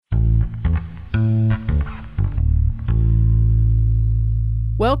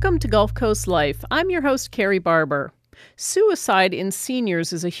Welcome to Gulf Coast Life. I'm your host, Carrie Barber. Suicide in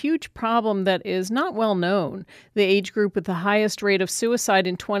seniors is a huge problem that is not well known. The age group with the highest rate of suicide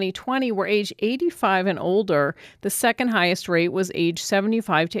in 2020 were age 85 and older. The second highest rate was age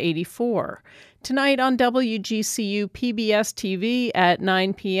 75 to 84. Tonight on WGCU PBS TV at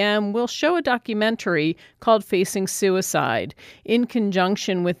 9 p.m., we'll show a documentary called Facing Suicide. In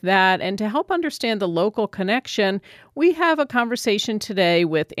conjunction with that, and to help understand the local connection, we have a conversation today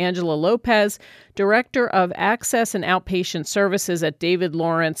with Angela Lopez, Director of Access and Outpatient Services at David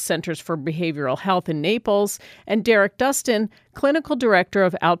Lawrence Centers for Behavioral Health in Naples, and Derek Dustin, Clinical Director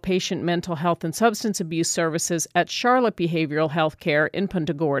of Outpatient Mental Health and Substance Abuse Services at Charlotte Behavioral Health Care in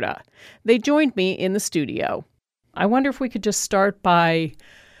Punta Gorda. They joined me in the studio. I wonder if we could just start by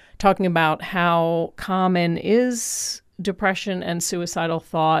talking about how common is depression and suicidal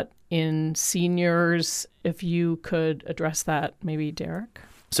thought in seniors. If you could address that, maybe Derek?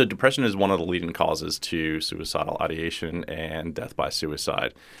 So depression is one of the leading causes to suicidal ideation and death by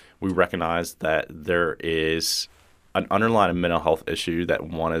suicide. We recognize that there is an underlying mental health issue that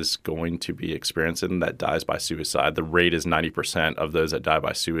one is going to be experiencing that dies by suicide. The rate is 90% of those that die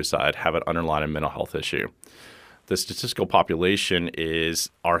by suicide have an underlying mental health issue. The statistical population is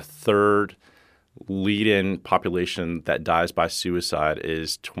our third lead-in population that dies by suicide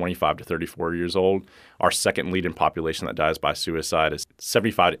is 25 to 34 years old. Our second lead-in population that dies by suicide is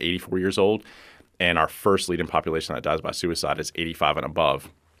 75 to 84 years old. And our first lead-in population that dies by suicide is 85 and above.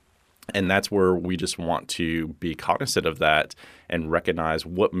 And that's where we just want to be cognizant of that and recognize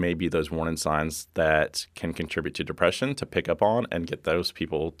what may be those warning signs that can contribute to depression to pick up on and get those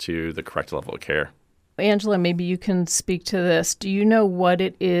people to the correct level of care. Angela, maybe you can speak to this. Do you know what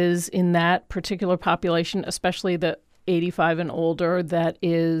it is in that particular population, especially the 85 and older, that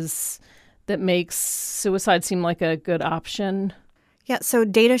makes suicide seem like a good option? Yeah, so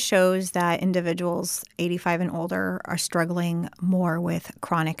data shows that individuals 85 and older are struggling more with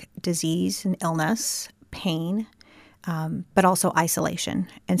chronic disease and illness, pain, but also isolation.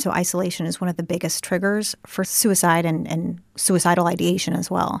 And so isolation is one of the biggest triggers for suicide and suicidal ideation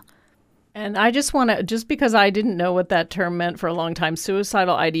as well. And I just want to, just because I didn't know what that term meant for a long time,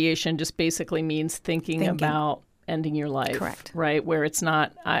 suicidal ideation just basically means thinking about ending your life. Correct. Right? Where it's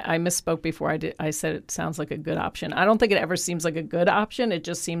not, I misspoke before I said it sounds like a good option. I don't think it ever seems like a good option. It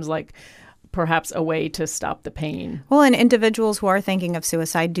just seems like perhaps a way to stop the pain. Well, and individuals who are thinking of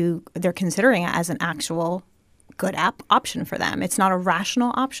suicide, they're considering it as an actual good option for them. It's not a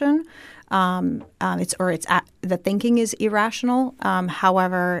rational option. The thinking is irrational.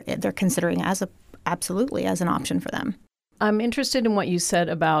 However, they're considering it absolutely as an option for them. I'm interested in what you said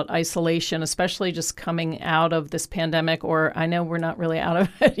about isolation, especially just coming out of this pandemic, or I know we're not really out of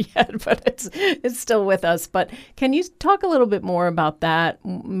it yet, but it's still with us. But can you talk a little bit more about that,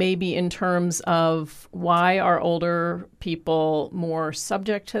 maybe in terms of why are older people more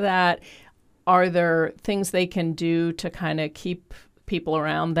subject to that? Are there things they can do to kind of keep people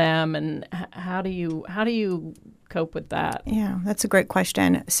around them, and how do you cope with that? Yeah, that's a great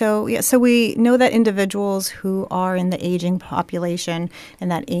question. So we know that individuals who are in the aging population in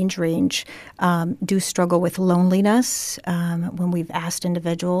that age range do struggle with loneliness. When we've asked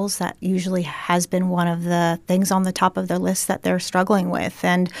individuals, that usually has been one of the things on the top of their list that they're struggling with.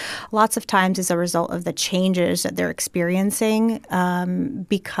 And lots of times as a result of the changes that they're experiencing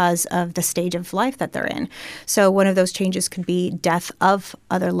because of the stage of life that they're in. So one of those changes could be death of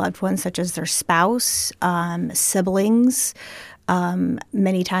other loved ones, such as their spouse, siblings.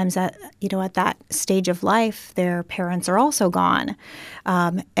 Many times at that stage of life, their parents are also gone.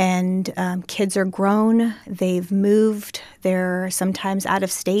 And kids are grown. They've moved. They're sometimes out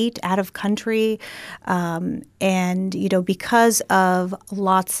of state, out of country. And, because of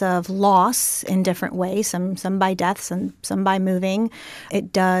lots of loss in different ways, some by death, some by moving,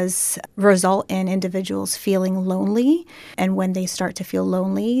 it does result in individuals feeling lonely. And when they start to feel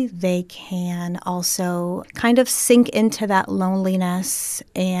lonely, they can also kind of sink into that loneliness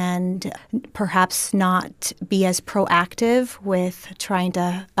and perhaps not be as proactive with trying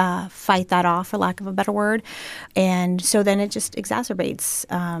to fight that off, for lack of a better word. And so then it just exacerbates.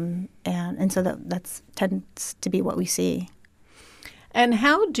 And so that tends to be what we see. And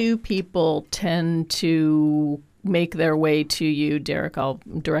how do people tend to make their way to you? Derek, I'll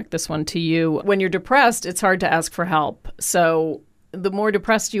direct this one to you. When you're depressed, it's hard to ask for help. So the more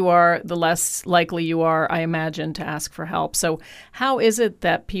depressed you are, the less likely you are, I imagine, to ask for help. So how is it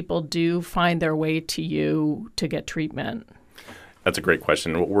that people do find their way to you to get treatment? That's a great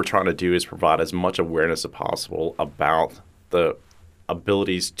question. What we're trying to do is provide as much awareness as possible about the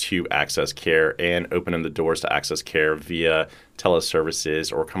abilities to access care and opening the doors to access care via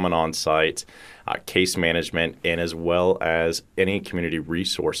teleservices or coming on site, case management, and as well as any community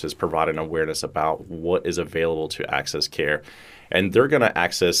resources providing awareness about what is available to access care. And they're going to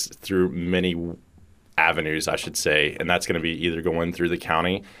access through many avenues, I should say, and that's going to be either going through the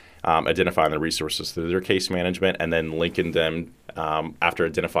county, identifying the resources through their case management, and then linking them after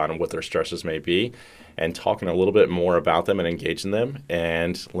identifying what their stresses may be, and talking a little bit more about them and engaging them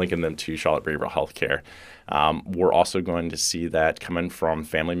and linking them to Charlotte Behavioral Health Care. We're also going to see that coming from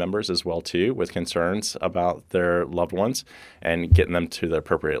family members as well, too, with concerns about their loved ones and getting them to the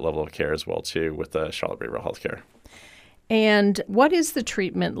appropriate level of care as well, too, with the Charlotte Behavioral Health Care. And what is the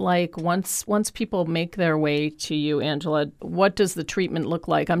treatment like once people make their way to you, Angela? What does the treatment look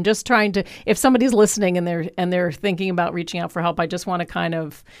like? I'm just trying to, if somebody's listening and they're thinking about reaching out for help, I just want to kind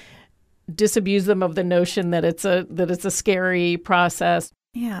of disabuse them of the notion that it's a scary process.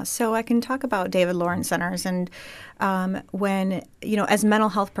 Yeah, so I can talk about David Lawrence Centers, and when, as mental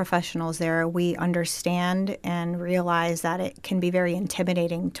health professionals there, we understand and realize that it can be very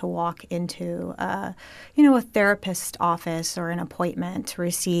intimidating to walk into, a therapist office or an appointment to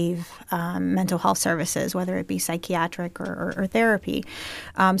receive mental health services, whether it be psychiatric or therapy.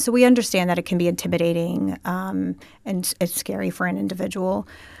 So we understand that it can be intimidating and it's scary for an individual.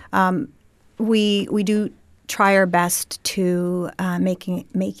 We do try our best to make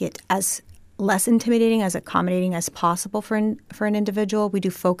it as less intimidating, as accommodating as possible for an individual. We do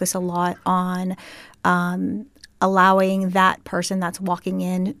focus a lot on allowing that person that's walking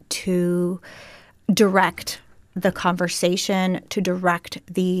in to direct the conversation, to direct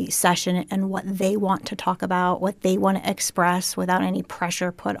the session and what they want to talk about, what they want to express without any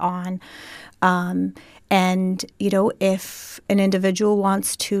pressure put on. And, if an individual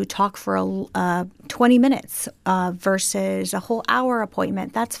wants to talk for 20 minutes versus a whole hour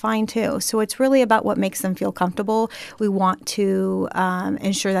appointment, that's fine too. So it's really about what makes them feel comfortable. We want to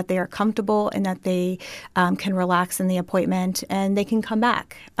ensure that they are comfortable and that they can relax in the appointment and they can come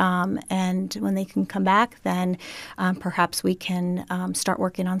back. And when they can come back, then perhaps we can start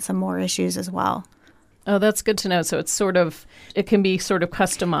working on some more issues as well. Oh, that's good to know. So it can be sort of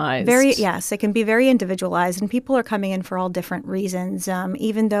customized. Yes, it can be very individualized, and people are coming in for all different reasons.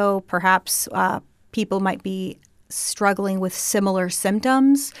 Even though perhaps people might be struggling with similar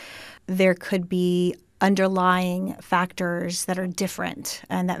symptoms, there could be underlying factors that are different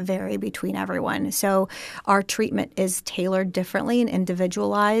and that vary between everyone. So our treatment is tailored differently and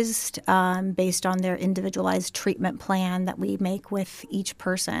individualized based on their individualized treatment plan that we make with each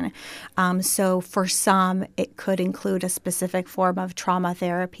person. So for some, it could include a specific form of trauma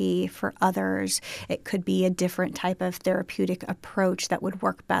therapy. For others, it could be a different type of therapeutic approach that would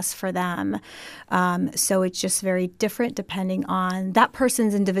work best for them. So it's just very different depending on that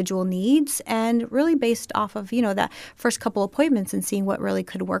person's individual needs and really based off of, that first couple appointments and seeing what really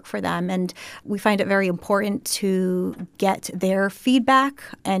could work for them. And we find it very important to get their feedback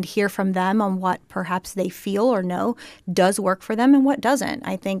and hear from them on what perhaps they feel or know does work for them and what doesn't.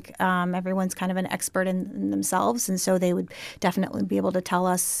 I think everyone's kind of an expert in themselves, and so they would definitely be able to tell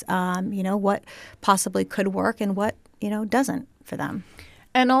us, what possibly could work and what, doesn't for them.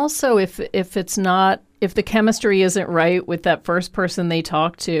 And also, if the chemistry isn't right with that first person they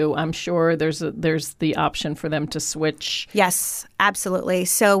talk to, I'm sure there's the option for them to switch. Yes, absolutely.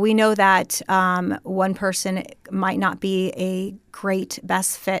 So we know that one person might not be a great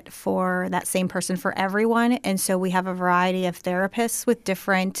best fit for that same person for everyone. And so we have a variety of therapists with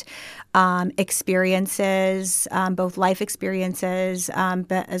different experiences, both life experiences,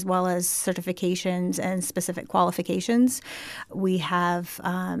 but as well as certifications and specific qualifications. We have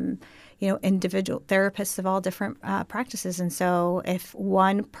individual therapists of all different practices. And so if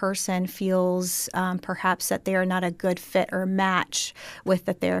one person feels perhaps that they are not a good fit or match with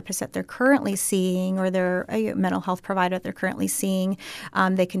the therapist that they're currently seeing or their mental health provider that they're currently seeing,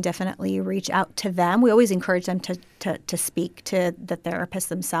 they can definitely reach out to them. We always encourage them to speak to the therapist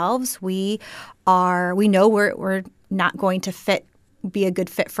themselves. We know we're not going to be a good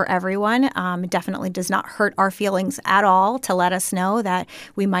fit for everyone. It definitely does not hurt our feelings at all to let us know that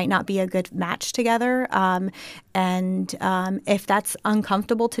we might not be a good match together. And if that's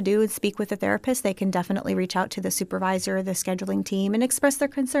uncomfortable to do and speak with a therapist, they can definitely reach out to the supervisor or the scheduling team and express their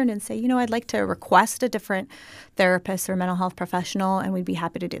concern and say, I'd like to request a different therapist or mental health professional, and we'd be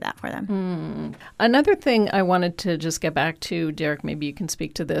happy to do that for them. Another thing I wanted to just get back to, Derek, maybe you can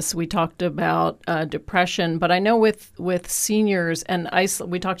speak to this. We talked about depression, but I know with seniors, and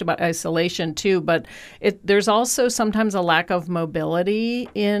we talked about isolation too, but there's also sometimes a lack of mobility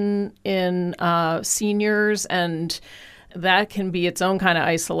in seniors, and that can be its own kind of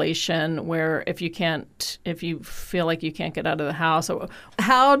isolation where if you feel like you can't get out of the house.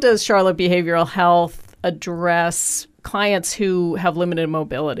 How does Charlotte Behavioral Health address clients who have limited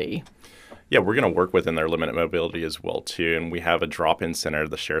mobility? Yeah, we're going to work within their limited mobility as well, too. And we have a drop-in center,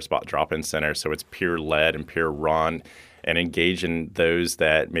 the Share Spot drop-in center. So it's peer-led and peer-run, and engage in those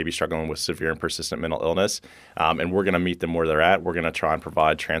that may be struggling with severe and persistent mental illness. And we're going to meet them where they're at. We're going to try and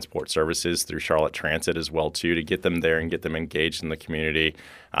provide transport services through Charlotte Transit as well, too, to get them there and get them engaged in the community,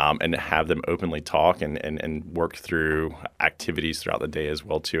 and have them openly talk and work through activities throughout the day as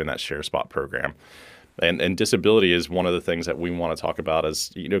well, too, in that Share Spot program. And disability is one of the things that we want to talk about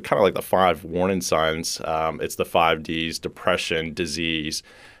as, kind of like the 5 warning signs. It's the 5 Ds: depression, disease.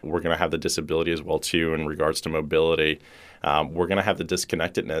 We're going to have the disability as well, too, in regards to mobility. We're going to have the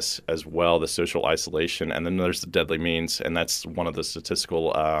disconnectedness as well, the social isolation. And then there's the deadly means. And that's one of the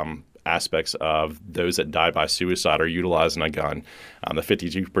statistical aspects of those that die by suicide are utilizing a gun. The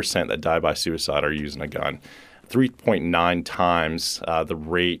 52% that die by suicide are using a gun. 3.9 times the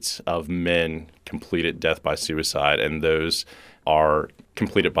rate of men completed death by suicide, and those are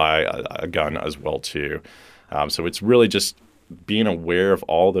completed by a gun as well, too. So it's really just being aware of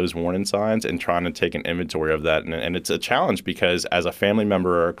all those warning signs and trying to take an inventory of that. And it's a challenge because as a family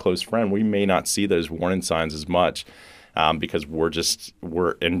member or a close friend, we may not see those warning signs as much because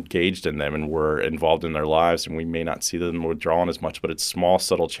we're engaged in them and we're involved in their lives, and we may not see them withdrawn as much. But it's small,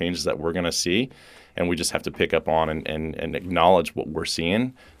 subtle changes that we're going to see, and we just have to pick up on and acknowledge what we're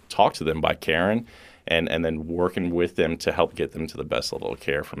seeing, talk to them by caring, and then working with them to help get them to the best level of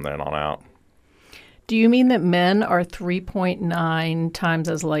care from then on out. Do you mean that men are 3.9 times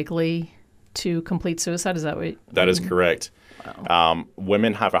as likely to complete suicide? Is that what? That is correct. Wow.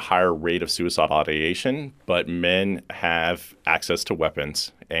 Women have a higher rate of suicidal ideation, but men have access to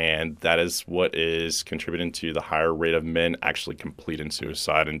weapons, and that is what is contributing to the higher rate of men actually completing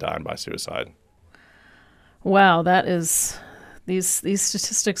suicide and dying by suicide. Wow, that is these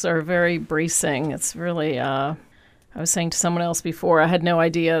statistics are very bracing. It's really I was saying to someone else before, I had no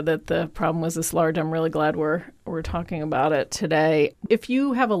idea that the problem was this large. I'm really glad we're talking about it today. If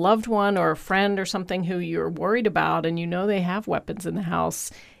you have a loved one or a friend or something who you're worried about and you know they have weapons in the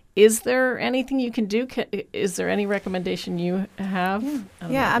house, is there anything you can do? Is there any recommendation you have?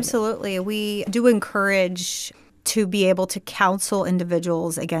 Yeah, absolutely. We do encourage to be able to counsel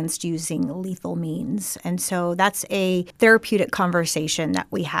individuals against using lethal means. And so that's a therapeutic conversation that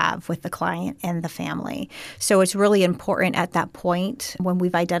we have with the client and the family. So it's really important at that point when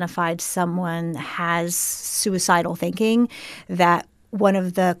we've identified someone has suicidal thinking that one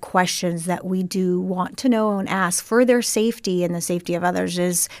of the questions that we do want to know and ask for their safety and the safety of others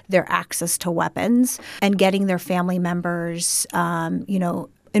is their access to weapons and getting their family members,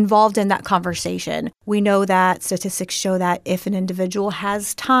 involved in that conversation. We know that statistics show that if an individual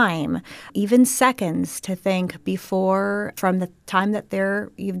has time, even seconds to think from the time that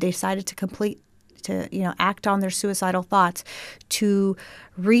you've decided to act on their suicidal thoughts to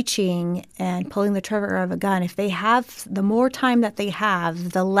reaching and pulling the trigger of a gun, the more time that they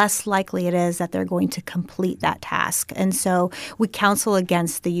have, the less likely it is that they're going to complete that task. And so we counsel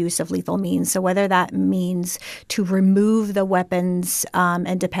against the use of lethal means. So whether that means to remove the weapons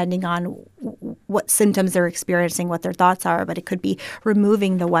and depending on what symptoms they're experiencing, what their thoughts are, but it could be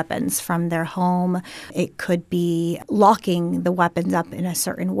removing the weapons from their home. It could be locking the weapons up in a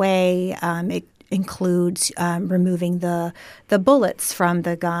certain way. It includes removing the bullets from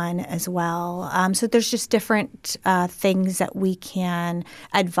the gun as well. So there's just different things that we can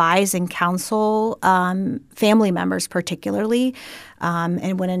advise and counsel family members particularly.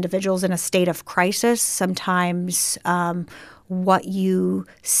 And when individuals in a state of crisis, sometimes what you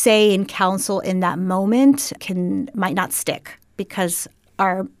say and counsel in that moment might not stick because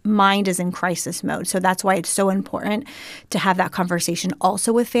our mind is in crisis mode. So that's why it's so important to have that conversation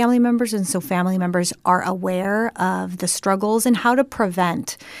also with family members. And so family members are aware of the struggles and how to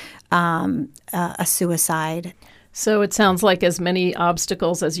prevent a suicide. So it sounds like as many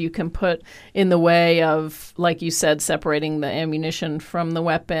obstacles as you can put in the way of, like you said, separating the ammunition from the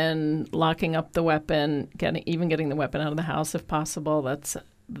weapon, locking up the weapon, getting the weapon out of the house if possible. That's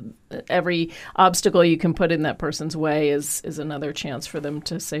every obstacle you can put in that person's way is another chance for them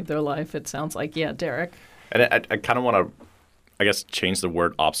to save their life, it sounds like. Yeah, Derek? And I kind of want to, change the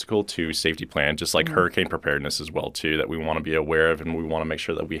word obstacle to safety plan, just like hurricane preparedness as well, too, that we want to be aware of, and we want to make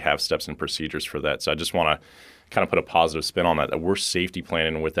sure that we have steps and procedures for that. So I just want to kind of put a positive spin on that we're safety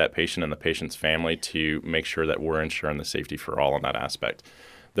planning with that patient and the patient's family to make sure that we're ensuring the safety for all in that aspect.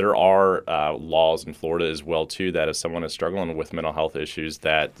 There are laws in Florida as well, too, that if someone is struggling with mental health issues,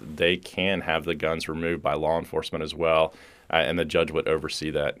 that they can have the guns removed by law enforcement as well, and the judge would oversee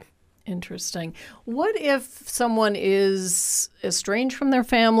that. Interesting. What if someone is estranged from their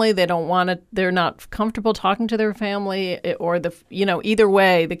family? They don't want to, they're not comfortable talking to their family, or either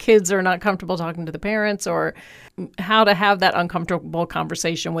way, the kids are not comfortable talking to the parents, or how to have that uncomfortable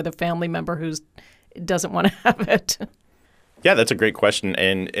conversation with a family member who doesn't want to have it. Yeah, that's a great question.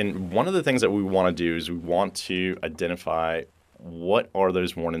 And one of the things that we want to do is we want to identify what are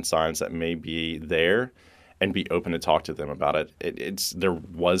those warning signs that may be there, and be open to talk to them about it. There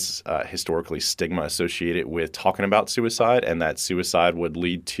was historically stigma associated with talking about suicide, and that suicide would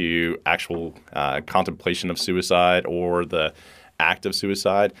lead to actual contemplation of suicide or the act of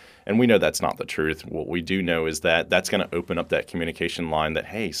suicide. And we know that's not the truth. What we do know is that that's going to open up that communication line that,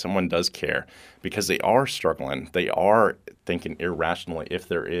 hey, someone does care, because they are struggling. They are thinking irrationally if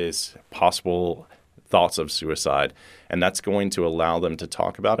there is possible thoughts of suicide. And that's going to allow them to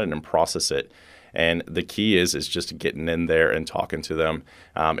talk about it and process it. And the key is just getting in there and talking to them.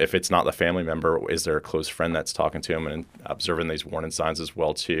 If it's not the family member, is there a close friend that's talking to them, and observing these warning signs as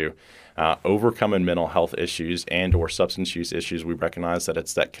well too. Overcoming mental health issues and or substance use issues, we recognize that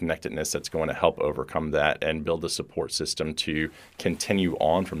it's that connectedness that's going to help overcome that and build a support system to continue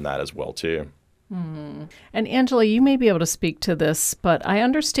on from that as well too. And Angela, you may be able to speak to this, but I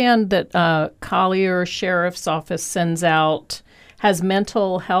understand that Collier Sheriff's Office has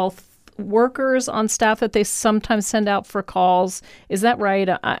mental health workers on staff that they sometimes send out for calls. Is that right?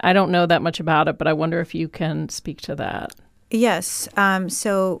 I don't know that much about it, but I wonder if you can speak to that. Yes.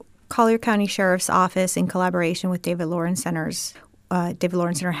 So Collier County Sheriff's Office, in collaboration with David Lawrence Center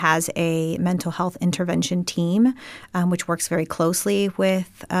has a mental health intervention team, which works very closely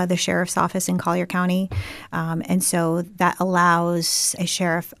with the sheriff's office in Collier County. And so that allows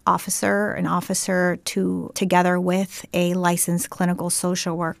a an officer together with a licensed clinical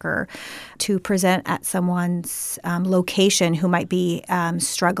social worker, to present at someone's location who might be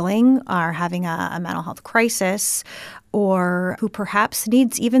struggling or having a mental health crisis, or who perhaps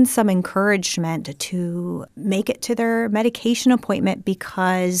needs even some encouragement to make it to their medication appointment,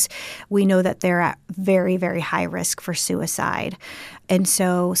 because we know that they're at very, very high risk for suicide. And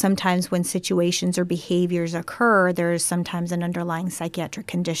so sometimes when situations or behaviors occur, there's sometimes an underlying psychiatric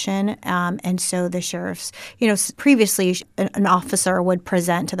condition. And so the sheriff's, previously an officer would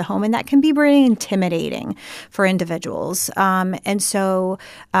present to the home, and that can be very intimidating for individuals. And so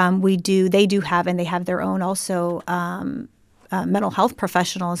they have their own also mental health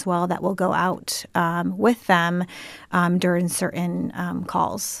professional as well that will go out with them during certain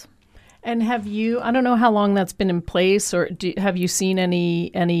calls. And I don't know how long that's been in place, or have you seen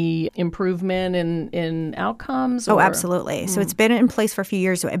any improvement in outcomes? Oh, absolutely. So it's been in place for a few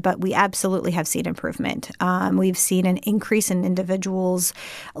years, but we absolutely have seen improvement. We've seen an increase in individuals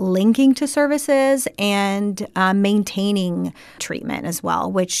linking to services and maintaining treatment as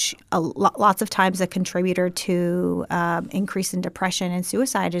well, which lots of times a contributor to increase in depression and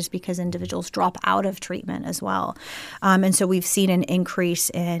suicide is because individuals drop out of treatment as well. And so we've seen an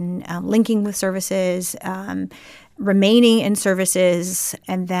increase in linking with services, remaining in services,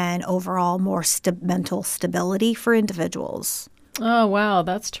 and then overall more mental stability for individuals. Oh, wow.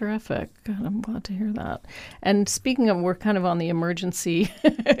 That's terrific. God, I'm glad to hear that. And speaking of, we're kind of on the emergency,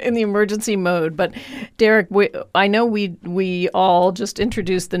 in the emergency mode. But Derek, I know we all just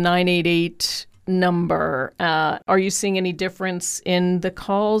introduced the 988 number. Are you seeing any difference in the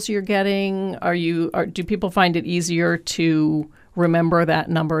calls you're getting? Do people find it easier to remember that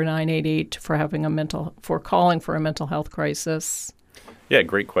number 988 for calling for a mental health crisis? Yeah,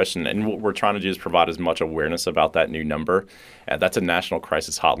 great question. And what we're trying to do is provide as much awareness about that new number. That's a national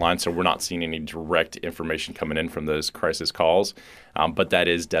crisis hotline, so we're not seeing any direct information coming in from those crisis calls. But that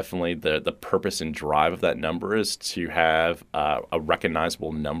is definitely the purpose and drive of that number, is to have a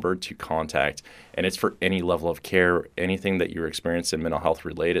recognizable number to contact. And it's for any level of care, anything that you're experiencing mental health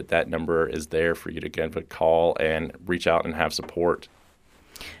related. That number is there for you to give a call and reach out and have support.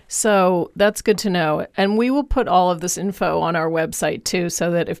 So that's good to know. And we will put all of this info on our website, too, so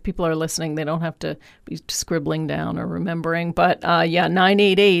that if people are listening, they don't have to be scribbling down or remembering. But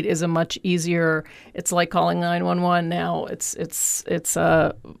 988 is a much easier, it's like calling 911 now. It's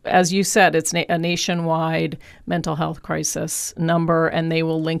as you said, it's a nationwide mental health crisis number, and they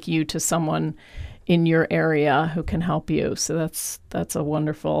will link you to someone in your area who can help you. So that's a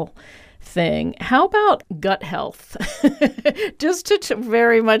wonderful thing. How about gut health? Just to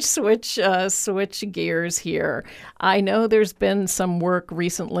very much switch gears here. I know there's been some work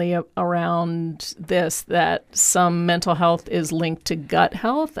recently around this, that some mental health is linked to gut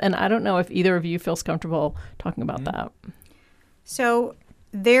health, and I don't know if either of you feels comfortable talking about that. So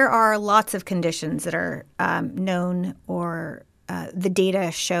there are lots of conditions that are known, or the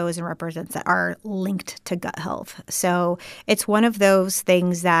data shows and represents, that are linked to gut health. So it's one of those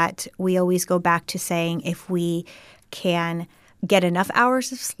things that we always go back to saying, if we can get enough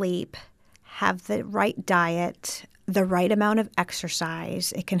hours of sleep, have the right diet, the right amount of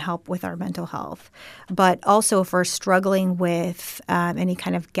exercise, it can help with our mental health. But also, if we're struggling with any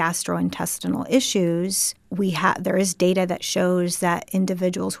kind of gastrointestinal issues, there is data that shows that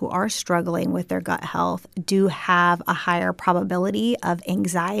individuals who are struggling with their gut health do have a higher probability of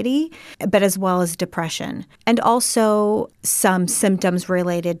anxiety, but as well as depression, and also some symptoms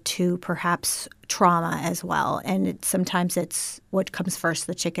related to perhaps trauma as well. And sometimes it's what comes first,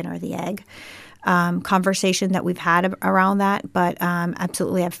 the chicken or the egg. Conversation that we've had around that, but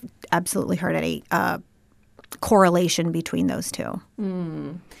absolutely, I've absolutely heard a correlation between those two.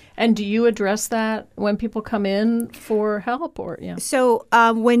 And do you address that when people come in for help, or yeah? So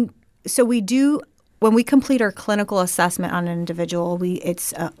when we complete our clinical assessment on an individual,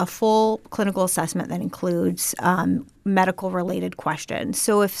 it's a full clinical assessment that includes medical-related questions.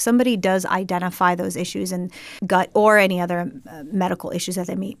 So if somebody does identify those issues in gut or any other medical issues that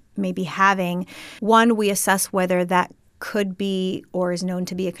they may be having, one, we assess whether that could be or is known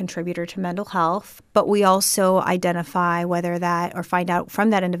to be a contributor to mental health, but we also identify whether that, or find out from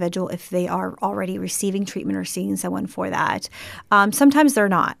that individual if they are already receiving treatment or seeing someone for that. Sometimes they're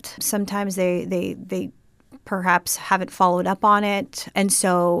not. Sometimes they perhaps haven't followed up on it. And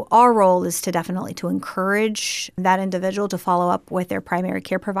so our role is to encourage that individual to follow up with their primary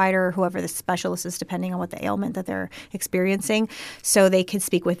care provider, whoever the specialist is, depending on what the ailment that they're experiencing, so they can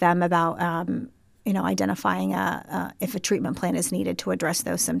speak with them about identifying if a treatment plan is needed to address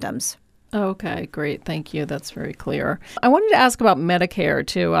those symptoms. Okay, great. Thank you. That's very clear. I wanted to ask about Medicare,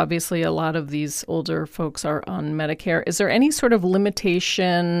 too. Obviously, a lot of these older folks are on Medicare. Is there any sort of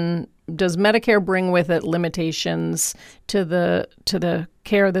limitation? Does Medicare bring with it limitations to the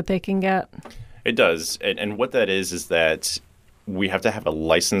care that they can get? It does. And what that is that we have to have a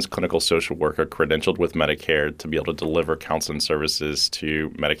licensed clinical social worker credentialed with Medicare to be able to deliver counseling services to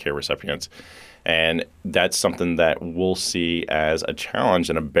Medicare recipients. And that's something that we'll see as a challenge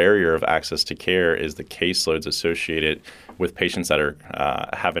and a barrier of access to care, is the caseloads associated with patients that are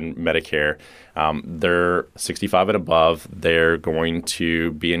having Medicare. They're 65 and above. They're going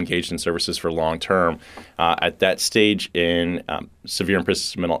to be engaged in services for long term. At that stage in severe and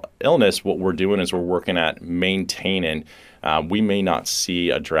persistent mental illness, what we're doing is we're working at maintaining. We may not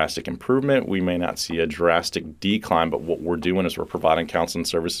see a drastic improvement. We may not see a drastic decline, but what we're doing is we're providing counseling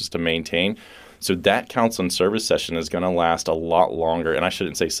services to maintain. So that counseling service session is going to last a lot longer. And I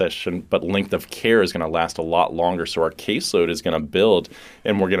shouldn't say session, but length of care is going to last a lot longer. So our caseload is going to build,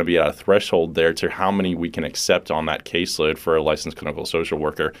 and we're going to be at a threshold there to how many we can accept on that caseload for a licensed clinical social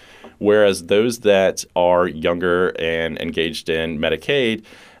worker. Whereas those that are younger and engaged in Medicaid,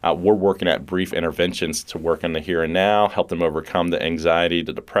 we're working at brief interventions to work in the here and now, help them overcome the anxiety,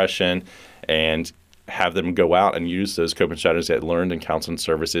 the depression, and have them go out and use those coping strategies they learned in counseling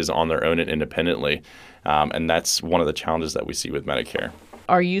services on their own and independently. And that's one of the challenges that we see with Medicare.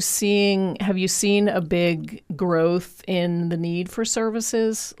 Have you seen a big growth in the need for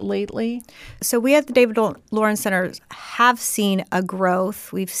services lately? So we at the David Lawrence Center have seen a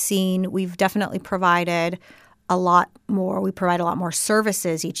growth. We've definitely provided a lot more. We provide a lot more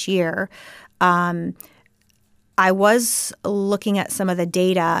services each year. I was looking at some of the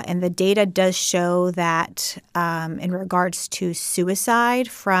data, and the data does show that in regards to suicide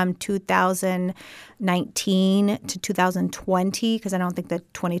from 2019 to 2020, because I don't think the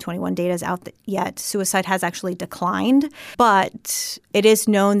 2021 data is out yet, suicide has actually declined. But it is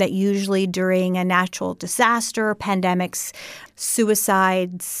known that usually during a natural disaster, pandemics,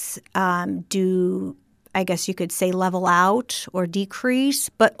 suicides do, I guess you could say, level out or decrease,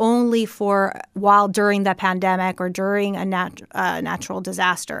 but only while during the pandemic or during a natural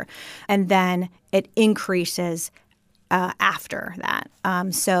disaster. And then it increases after that.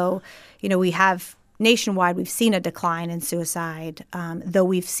 We have nationwide, we've seen a decline in suicide, though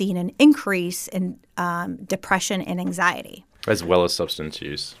we've seen an increase in depression and anxiety. As well as substance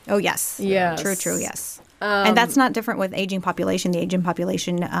use. Oh, yes. Yes. True, yes. And that's not different with aging population. The aging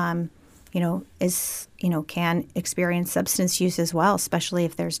population can experience substance use as well, especially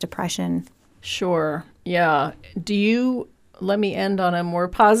if there's depression. Sure. Yeah. Do you let me end on a more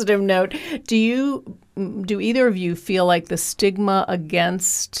positive note. Do either of you feel like the stigma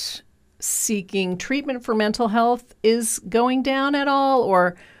against seeking treatment for mental health is going down at all,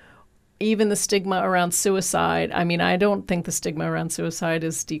 or even the stigma around suicide? I mean, I don't think the stigma around suicide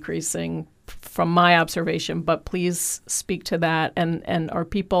is decreasing from my observation, but please speak to that. And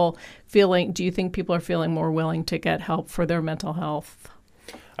do you think people are feeling more willing to get help for their mental health?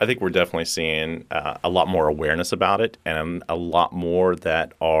 I think we're definitely seeing a lot more awareness about it, and a lot more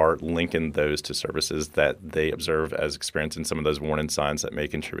that are linking those to services that they observe as experiencing some of those warning signs that may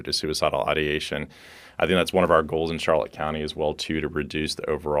contribute to suicidal ideation. I think that's one of our goals in Charlotte County as well, too, to reduce the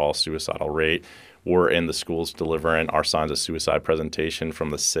overall suicidal rate. We're in the schools delivering our signs of suicide presentation from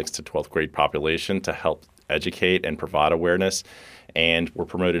the 6th to 12th grade population to help educate and provide awareness. And we're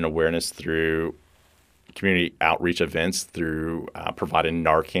promoting awareness through community outreach events, through providing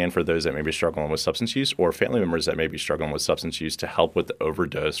Narcan for those that may be struggling with substance use, or family members that may be struggling with substance use, to help with the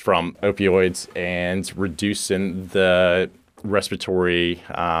overdose from opioids and reducing the respiratory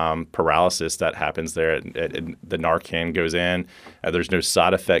paralysis that happens there. The Narcan goes in. There's no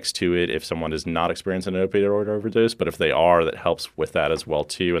side effects to it if someone is not experiencing an opioid overdose, but if they are, that helps with that as well,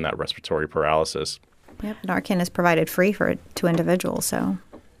 too, and that respiratory paralysis. Yep, Narcan is provided free to individuals, so...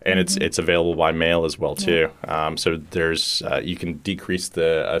 And it's available by mail as well, too. So there's you can decrease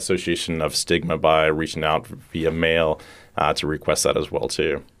the association of stigma by reaching out via mail to request that as well,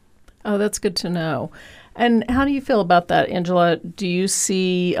 too. Oh, that's good to know. And how do you feel about that, Angela? Do you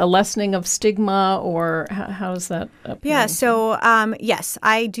see a lessening of stigma, or how is that appearing? Yeah, so yes,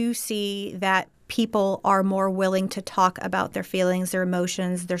 I do see that people are more willing to talk about their feelings, their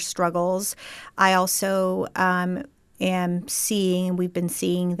emotions, their struggles. I also we've been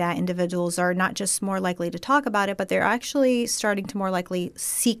seeing that individuals are not just more likely to talk about it, but they're actually starting to more likely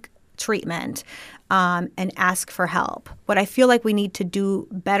seek treatment and ask for help. What I feel like we need to do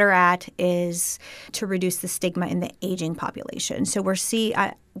better at is to reduce the stigma in the aging population. So we're seeing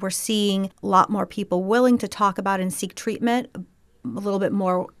a lot more people willing to talk about and seek treatment, a little bit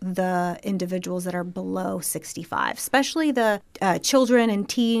more the individuals that are below 65, especially the children and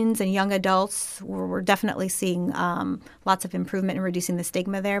teens and young adults. We're definitely seeing lots of improvement in reducing the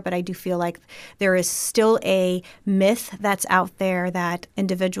stigma there, but I do feel like there is still a myth that's out there that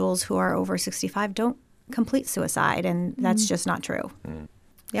individuals who are over 65 don't complete suicide, and that's just not true.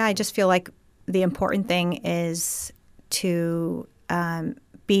 Yeah, I just feel like the important thing is to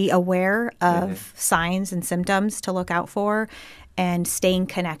be aware of signs and symptoms to look out for, and staying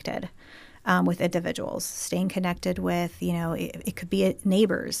connected with individuals, staying connected with, it could be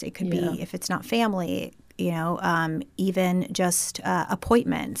neighbors, it could be, if it's not family, even just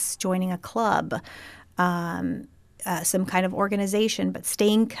appointments, joining a club, some kind of organization, but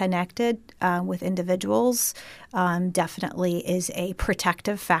staying connected with individuals definitely is a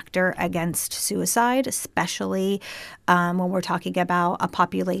protective factor against suicide, especially when we're talking about a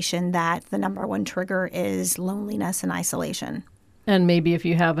population that the number one trigger is loneliness and isolation. And maybe if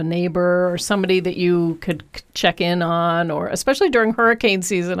you have a neighbor or somebody that you could check in on, or especially during hurricane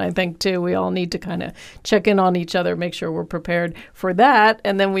season, I think, too, we all need to kind of check in on each other, make sure we're prepared for that.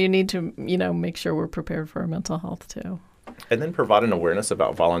 And then we need to, make sure we're prepared for our mental health, too. And then providing awareness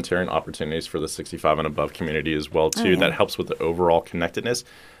about volunteering opportunities for the 65 and above community as well, too. That helps with the overall connectedness,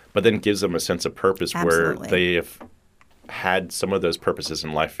 but then gives them a sense of purpose. Absolutely. Where they have had some of those purposes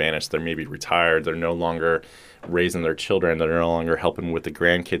in life vanish. They're maybe retired. They're no longer raising their children. They're no longer helping with the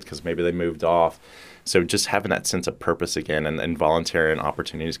grandkids because maybe they moved off. So just having that sense of purpose again, and volunteering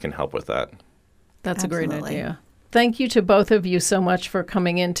opportunities can help with that. That's Absolutely. A great idea. Thank you to both of you so much for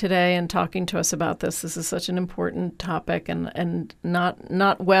coming in today and talking to us about this. This is such an important topic and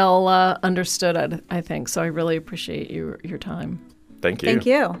not well understood, I think. So I really appreciate your time. Thank you. Thank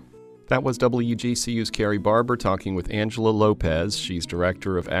you. That was WGCU's Carrie Barber talking with Angela Lopez. She's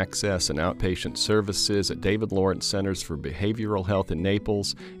Director of Access and Outpatient Services at David Lawrence Centers for Behavioral Health in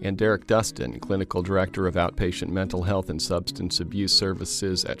Naples, and Derek Dustin, Clinical Director of Outpatient Mental Health and Substance Abuse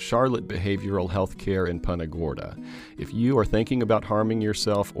Services at Charlotte Behavioral Health Care in Punta Gorda. If you are thinking about harming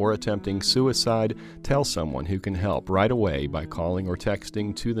yourself or attempting suicide, tell someone who can help right away by calling or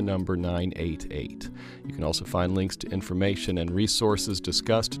texting to the number 988. You can also find links to information and resources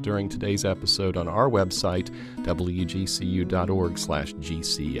discussed during today's episode on our website, wgcu.org/GCL.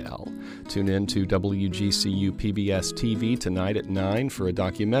 Tune in to WGCU PBS TV tonight at 9 for a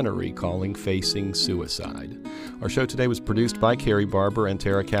documentary calling Facing Suicide. Our show today was produced by Carrie Barber and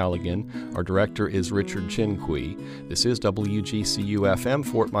Tara Callaghan. Our director is Richard Chinqui. This is WGCU FM,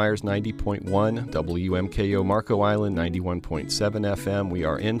 Fort Myers 90.1, WMKO Marco Island 91.7 FM. We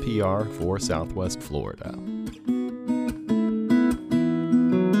are NPR for Southwest Florida.